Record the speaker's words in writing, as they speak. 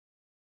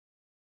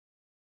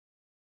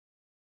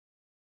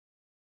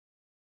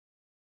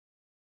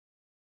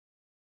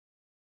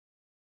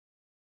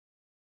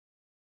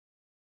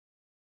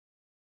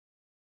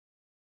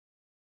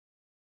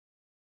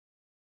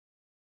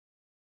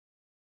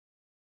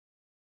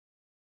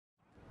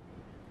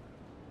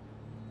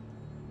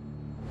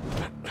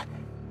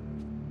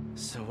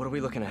So what are we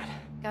looking at?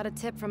 Got a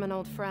tip from an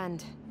old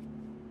friend.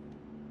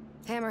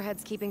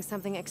 Hammerhead's keeping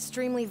something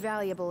extremely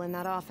valuable in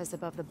that office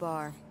above the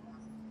bar.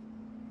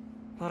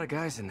 A lot of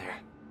guys in there.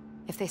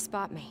 If they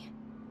spot me,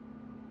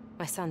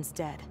 my son's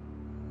dead.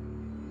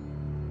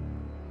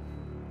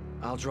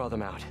 I'll draw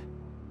them out.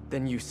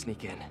 Then you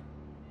sneak in.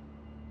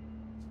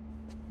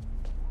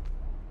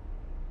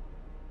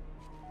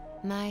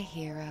 My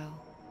hero.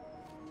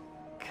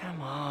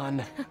 Come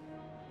on.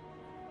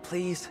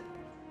 Please.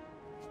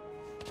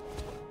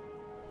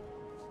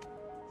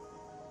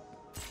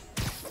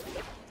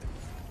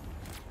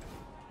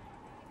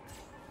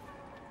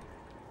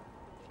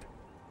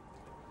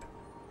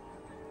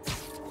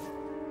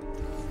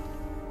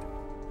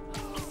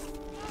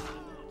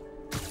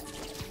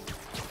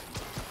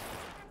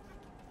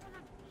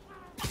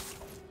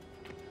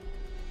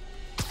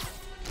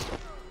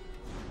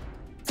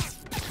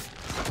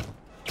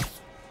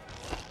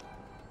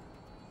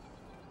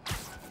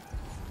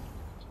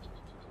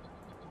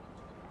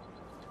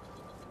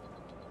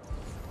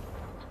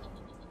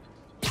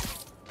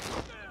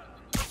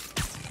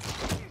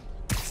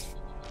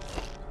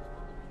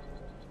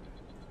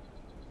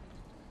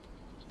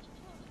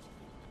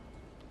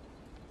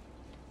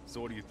 So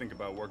what do you think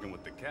about working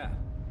with the cat?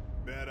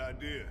 Bad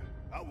idea.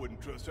 I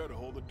wouldn't trust her to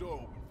hold the door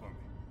open for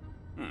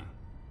me.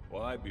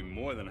 Well, I'd be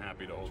more than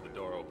happy to hold the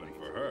door open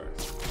for her.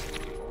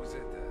 What was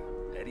it,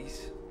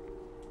 Eddie's?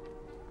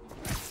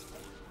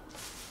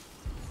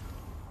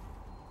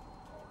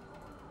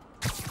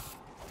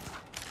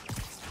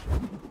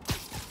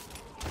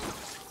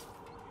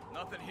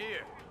 Nothing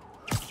here.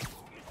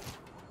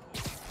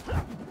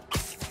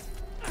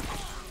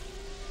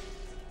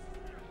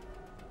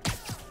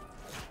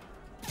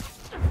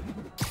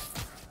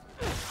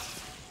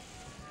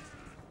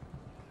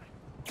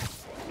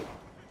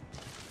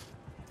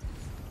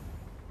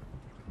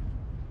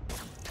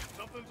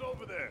 Something's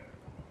over there.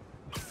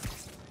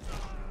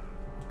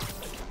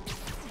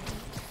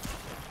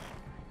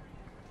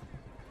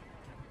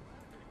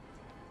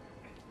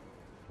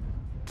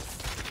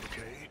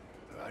 Okay,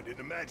 I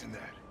didn't imagine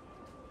that.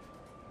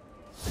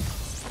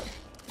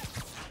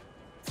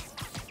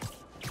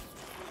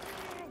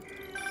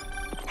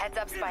 Heads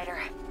up, Spider.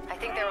 I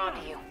think they're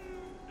onto you.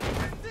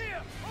 See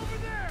ya! Over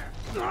there!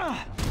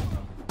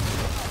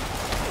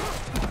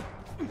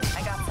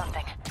 I got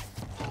something.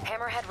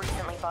 Hammerhead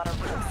recently bought a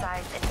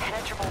room-sized,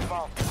 impenetrable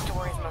vault to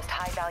store his most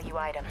high-value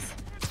items.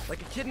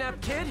 Like a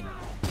kidnapped kid?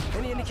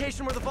 Any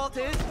indication where the vault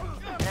is?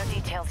 No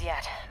details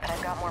yet, but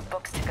I've got more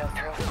books to go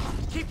through.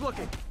 Keep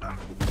looking.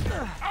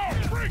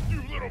 I'll break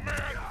you, little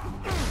man!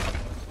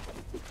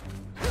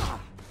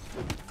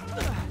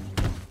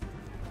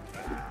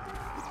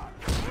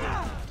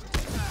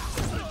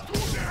 Too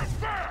damn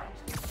fast!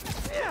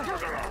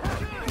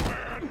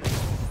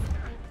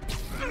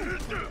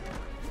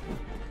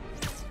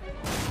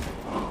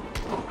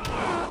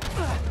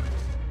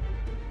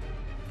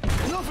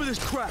 Enough of this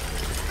crap!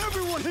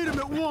 Everyone hit him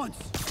at once!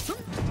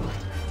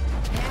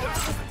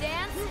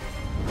 Dance?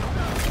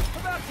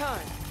 About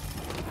time.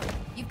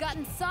 You've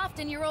gotten soft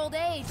in your old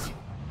age.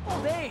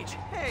 Old age?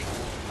 Hey,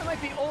 I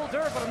might be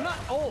older, but I'm not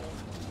old.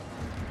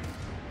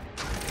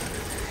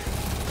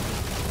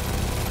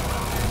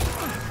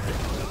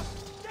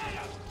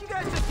 You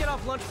guys just get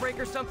off lunch break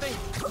or something?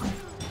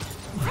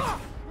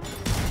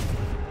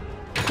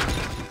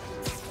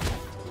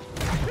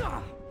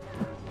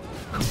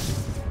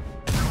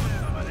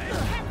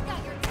 Head's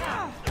got your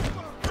tail.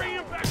 Bring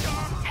him back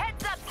on!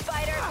 Heads up,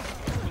 Spider!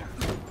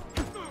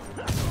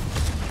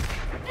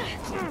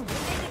 We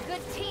make a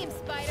good team,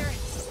 Spider.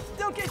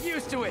 Don't get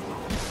used to it.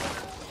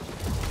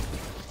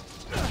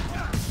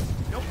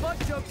 No bug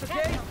jokes,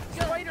 okay?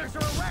 Spiders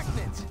are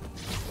arachnids.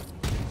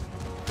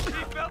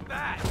 He felt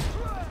that.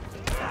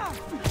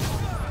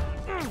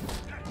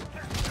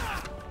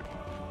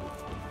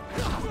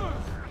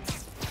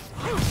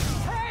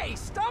 Hey,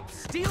 stop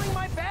stealing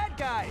my bad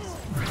guys.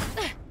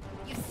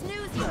 You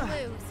snooze, you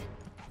lose.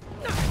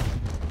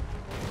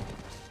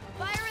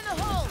 Fire in the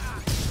hole!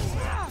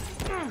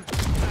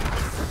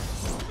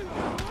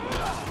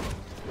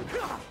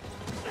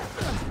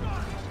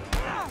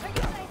 Are you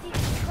guys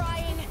even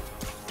trying?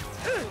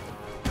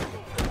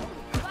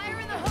 Fire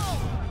in the hole!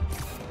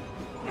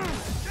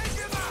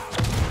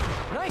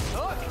 Nice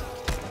hook.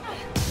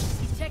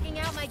 You checking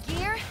out my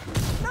gear?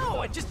 No,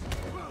 I just...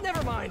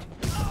 Never mind.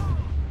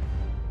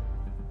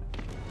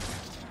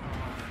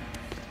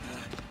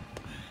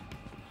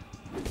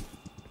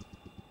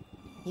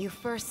 You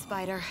first,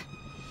 Spider.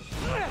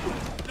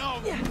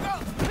 No!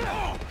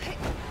 No!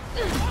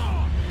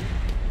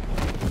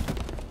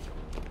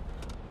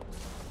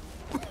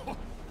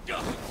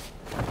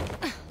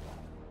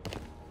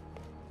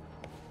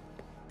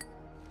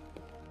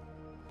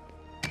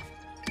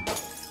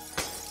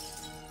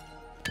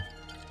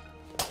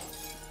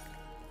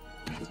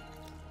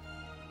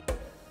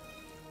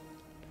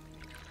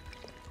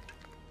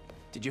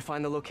 Did you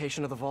find the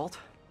location of the vault?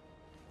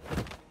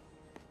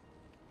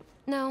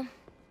 No,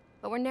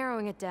 but we're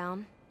narrowing it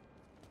down.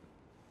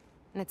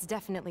 And it's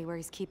definitely where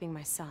he's keeping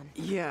my son.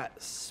 Yeah,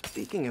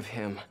 speaking of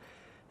him,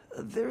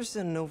 There's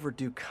an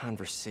overdue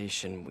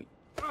conversation we...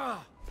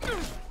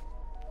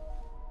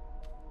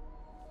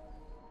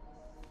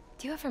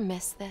 Do you ever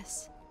miss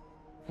this?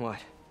 What?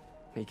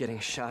 Me getting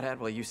shot at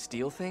while you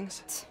steal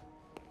things?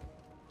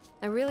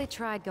 I really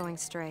tried going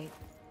straight.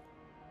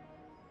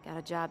 Got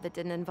a job that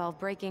didn't involve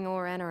breaking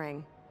or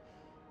entering.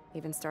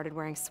 Even started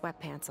wearing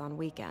sweatpants on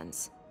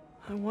weekends.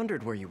 I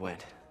wondered where you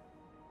went.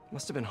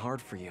 Must have been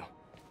hard for you.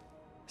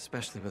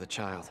 Especially with a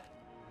child.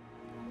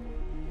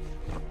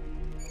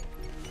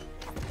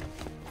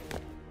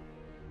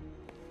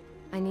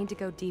 I need to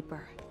go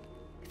deeper,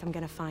 if I'm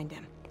gonna find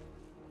him.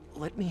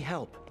 Let me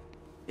help.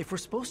 If we're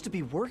supposed to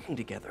be working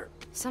together...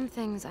 Some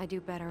things I do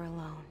better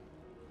alone.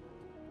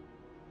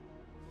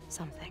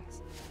 Some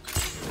things.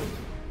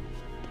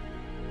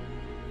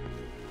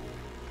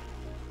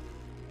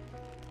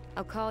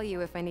 I'll call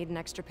you if I need an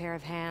extra pair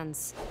of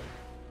hands.